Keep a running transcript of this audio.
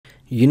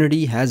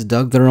Unity has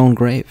dug their own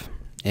grave,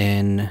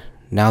 and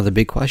now the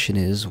big question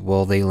is,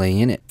 will they lay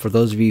in it? For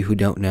those of you who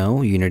don't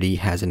know, Unity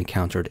has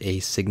encountered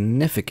a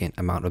significant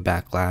amount of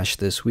backlash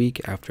this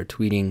week after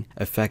tweeting,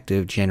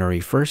 effective January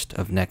 1st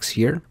of next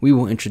year, we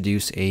will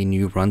introduce a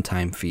new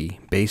runtime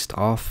fee based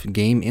off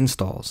game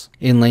installs.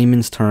 In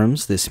layman's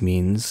terms, this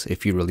means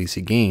if you release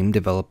a game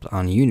developed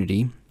on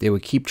Unity, they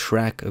would keep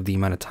track of the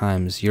amount of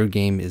times your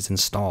game is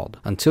installed.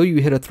 Until you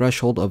hit a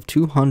threshold of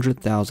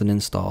 200,000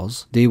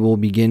 installs, they will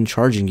begin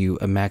charging you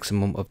a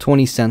maximum of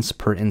 20 cents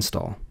per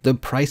install. The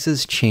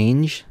prices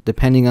change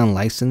depending on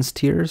license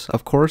tiers,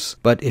 of course,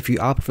 but if you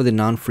opt for the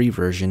non-free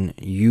version,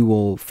 you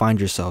will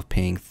find yourself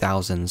paying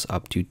thousands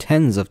up to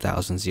tens of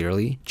thousands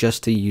yearly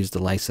just to use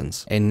the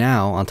license. And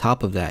now, on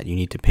top of that, you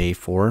need to pay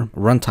for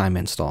runtime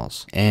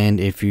installs. And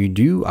if you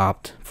do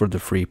opt for the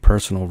free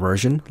personal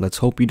version, let's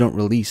hope you don't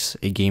release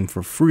a game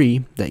for free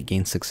that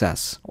gains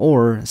success,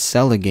 or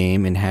sell a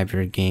game and have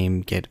your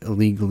game get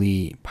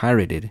illegally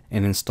pirated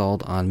and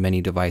installed on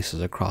many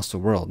devices across the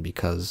world,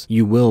 because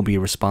you will be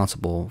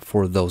responsible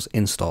for those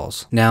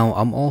installs. Now,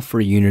 I'm all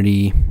for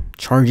Unity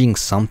charging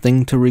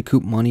something to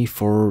recoup money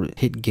for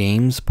hit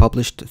games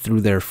published through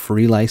their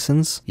free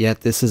license,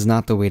 yet this is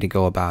not the way to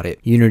go about it.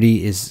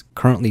 Unity is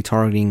currently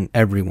targeting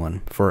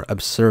everyone for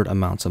absurd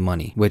amounts of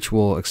money, which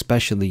will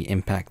especially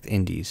impact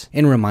indies.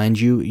 And remind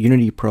you,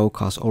 Unity Pro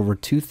costs over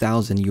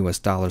 $2,000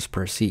 US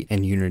per seat,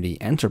 and Unity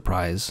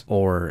Enterprise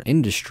or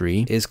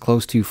Industry is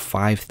close to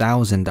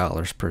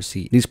 $5,000 per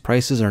seat. These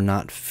prices are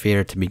not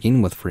fair to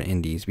begin with for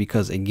indies,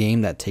 because a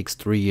game that takes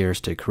 3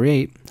 years to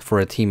create for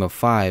a team of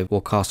 5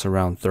 will cost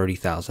around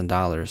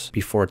 $30,000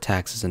 before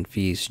taxes and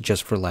fees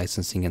just for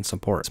licensing and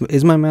support. So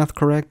is my math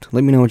correct?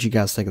 Let me know what you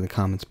guys think in the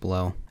comments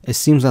below. It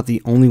seems that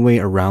the only way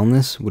around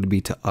this would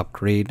be to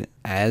upgrade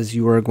as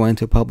you are going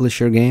to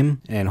publish your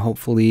game, and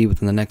hopefully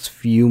within the next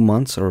few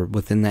months or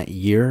within that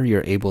year,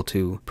 you're able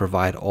to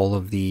provide all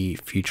of the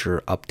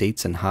future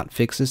updates and hot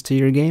fixes to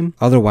your game.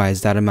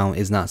 Otherwise, that amount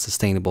is not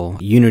sustainable.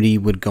 Unity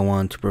would go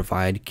on to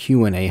provide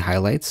Q&A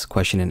highlights,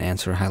 question and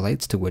answer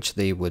highlights, to which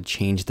they would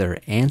change their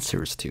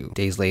answers to.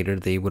 Days later,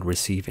 they would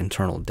receive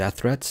internal death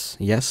threats,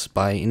 yes,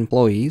 by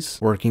employees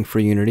working for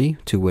Unity,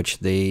 to which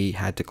they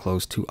had to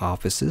close 2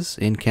 offices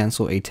and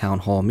cancel a town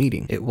hall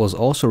meeting. It was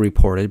also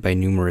reported by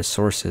numerous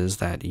sources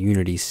that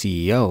Unity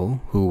CEO,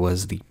 who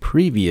was the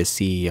previous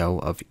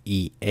CEO of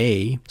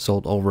EA,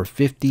 sold over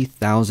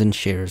 50,000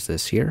 shares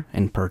this year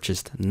and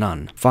purchased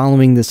none.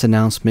 Following this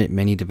announcement,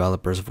 many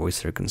developers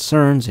voiced their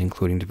concerns,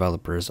 including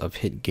developers of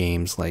hit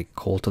games like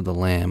Cult of the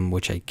Lamb,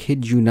 which I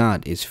kid you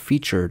not is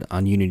featured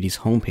on Unity's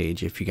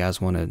homepage. If you guys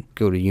want to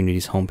go to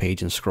Unity's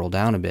homepage and scroll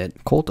down a bit,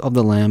 Cult of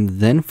the Lamb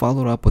then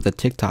followed up with a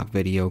TikTok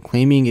video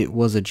claiming it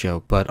was a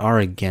joke, but are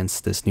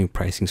against this new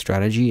pricing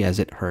strategy as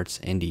it hurts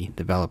indie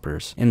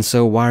developers. And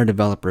so why are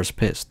developers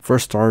pissed? For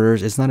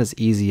starters, it's not as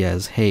easy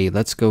as, hey,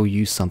 let's go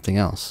use something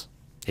else.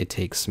 It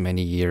takes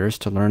many years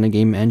to learn a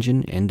game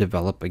engine and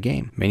develop a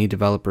game. Many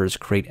developers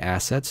create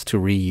assets to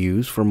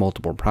reuse for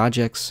multiple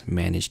projects,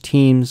 manage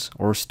teams,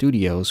 or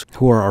studios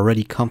who are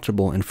already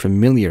comfortable and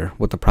familiar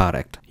with the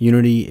product.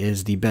 Unity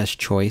is the best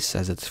choice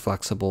as it's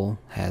flexible,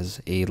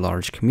 has a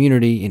large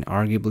community, and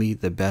arguably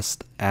the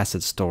best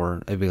asset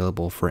store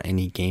available for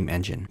any game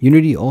engine.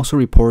 Unity also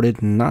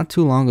reported not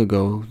too long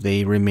ago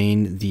they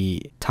remain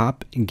the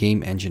top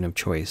game engine of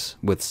choice,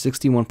 with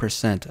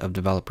 61% of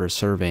developers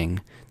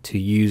surveying to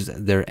use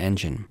their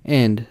engine,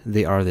 and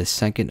they are the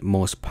second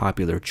most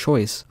popular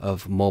choice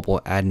of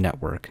mobile ad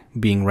network,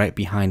 being right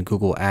behind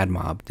Google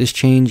AdMob. This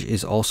change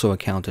is also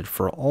accounted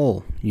for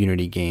all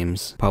Unity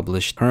games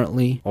published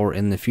currently or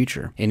in the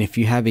future. And if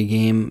you have a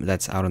game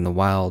that's out in the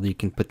wild, you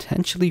can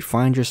potentially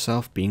find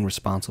yourself being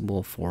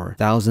responsible for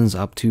thousands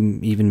up to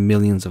even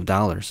millions of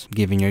dollars.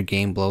 Given your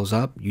game blows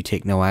up, you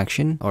take no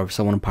action, or if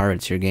someone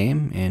pirates your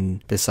game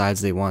and decides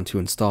they want to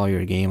install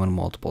your game on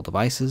multiple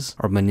devices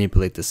or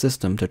manipulate the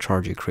system to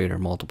charge your creator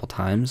multiple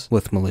times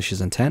with malicious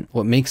intent.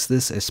 What makes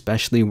this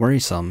especially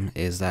worrisome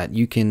is that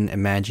you can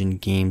imagine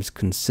games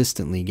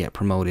consistently get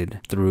promoted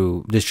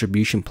through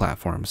distribution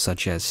platforms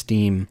such as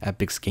Steam,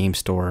 Epic's Game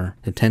Store,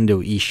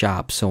 Nintendo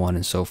eShop, so on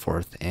and so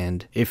forth.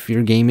 And if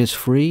your game is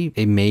free,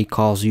 it may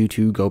cause you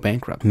to go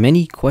bankrupt.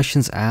 Many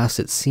questions asked,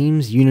 it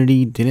seems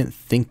Unity didn't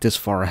think this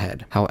far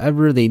ahead.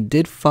 However, they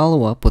did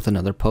follow up with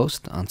another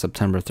post on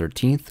September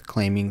 13th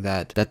claiming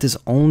that this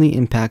only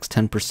impacts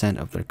 10%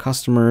 of their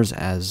customers,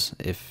 as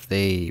if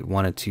they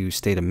wanted to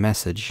state a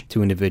message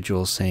to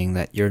individuals saying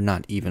that you're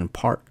not even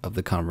part of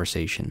the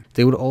conversation.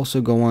 They would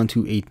also go on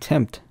to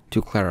attempt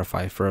to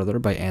clarify further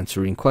by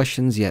answering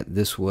questions, yet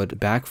this would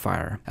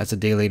backfire, as a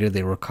day later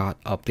they were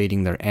caught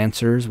updating their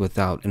answers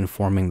without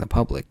informing the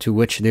public, to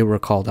which they were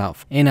called out.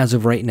 And as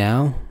of right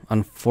now,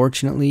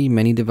 unfortunately,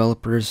 many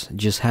developers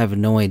just have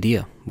no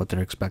idea what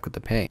they're expected to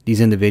pay. These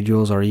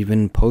individuals are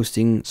even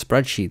posting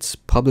spreadsheets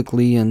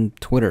publicly on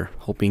Twitter,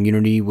 hoping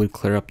Unity would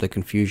clear up the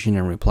confusion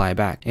and reply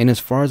back. And as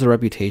far as their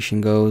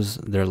reputation goes,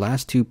 their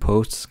last 2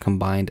 posts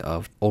combined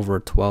of over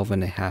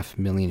 12.5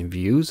 million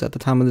views at the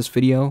time of this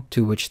video,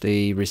 to which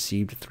they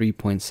received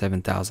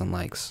 3.7 thousand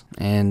likes.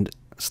 And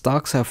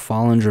stocks have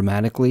fallen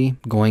dramatically.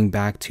 Going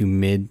back to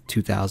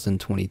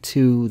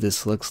mid-2022,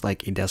 this looks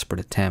like a desperate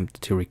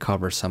attempt to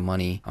recover some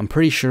money. I'm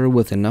pretty sure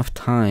with enough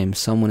time,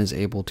 someone is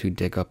able to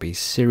dig up a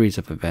series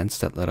of events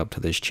that led up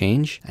to this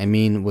change. I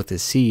mean, with the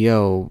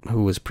CEO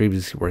who was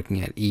previously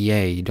working at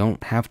EA, you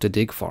don't have to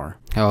dig far.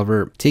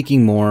 However,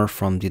 taking more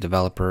from the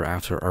developer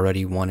after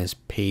already one is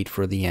paid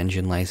for the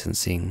engine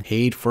licensing,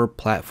 paid for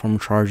platform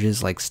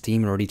charges like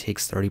Steam already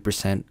takes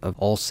 30% of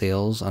all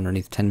sales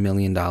underneath $10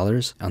 million,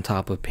 on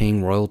top of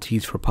paying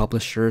royalties for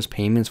publishers,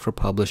 payments for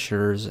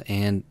publishers,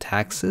 and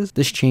taxes.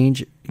 This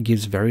change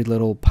gives very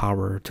little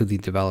power to the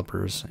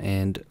developers,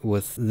 and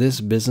with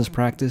this business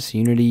practice,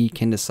 Unity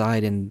can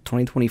decide in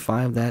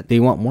 2025 that they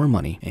want more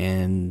money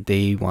and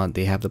they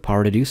have the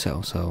power to do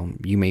so. So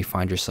you may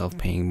find yourself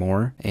paying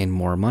more and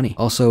more money.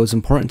 Also, it's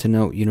important to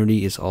note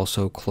Unity is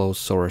also closed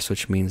source,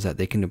 which means that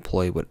they can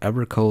deploy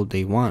whatever code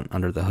they want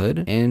under the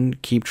hood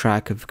and keep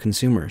track of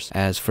consumers.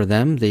 As for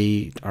them,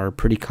 they are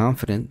pretty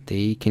confident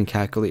they can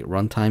calculate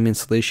runtime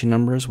installation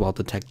numbers while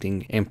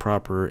detecting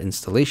improper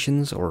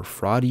installations or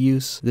fraud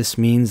use. This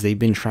means they've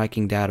been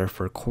tracking data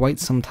for quite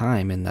some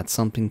time, and that's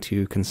something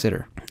to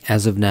consider.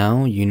 As of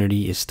now,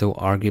 Unity is still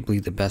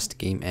arguably the best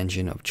game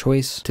engine of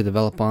choice to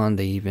develop on.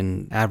 They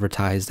even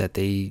advertise that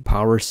they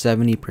power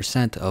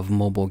 70% of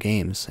mobile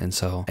games, and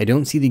so I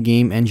don't see the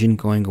game engine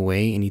going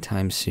away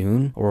anytime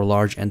soon or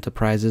large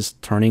enterprises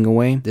turning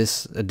away.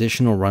 This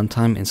additional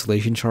runtime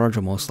installation charge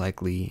will most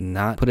likely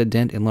not put a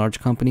dent in large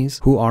companies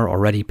who are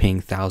already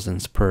paying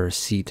thousands per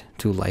seat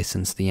to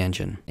license the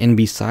engine. And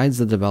besides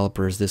the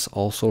developers, this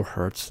also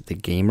hurts the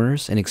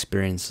gamers and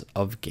experience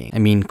of games. I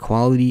mean,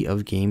 quality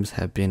of games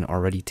have been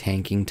already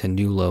tanking to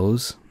new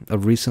lows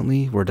of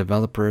recently, where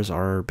developers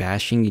are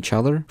bashing each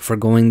other for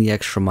going the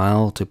extra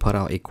mile to put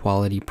out a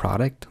quality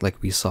product,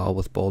 like we saw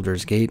with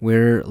Baldur's Gate.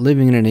 We're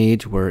living in an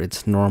age where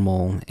it's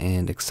normal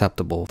and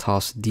acceptable to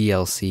toss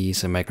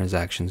DLCs and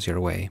microtransactions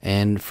your way.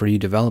 And for you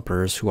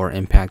developers who are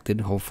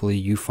impacted, hopefully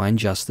you find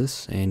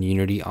justice and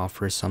Unity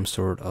offers some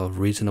sort of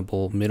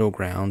reasonable middle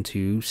ground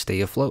to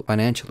stay afloat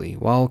financially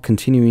while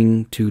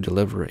continuing to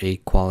deliver a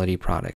quality product.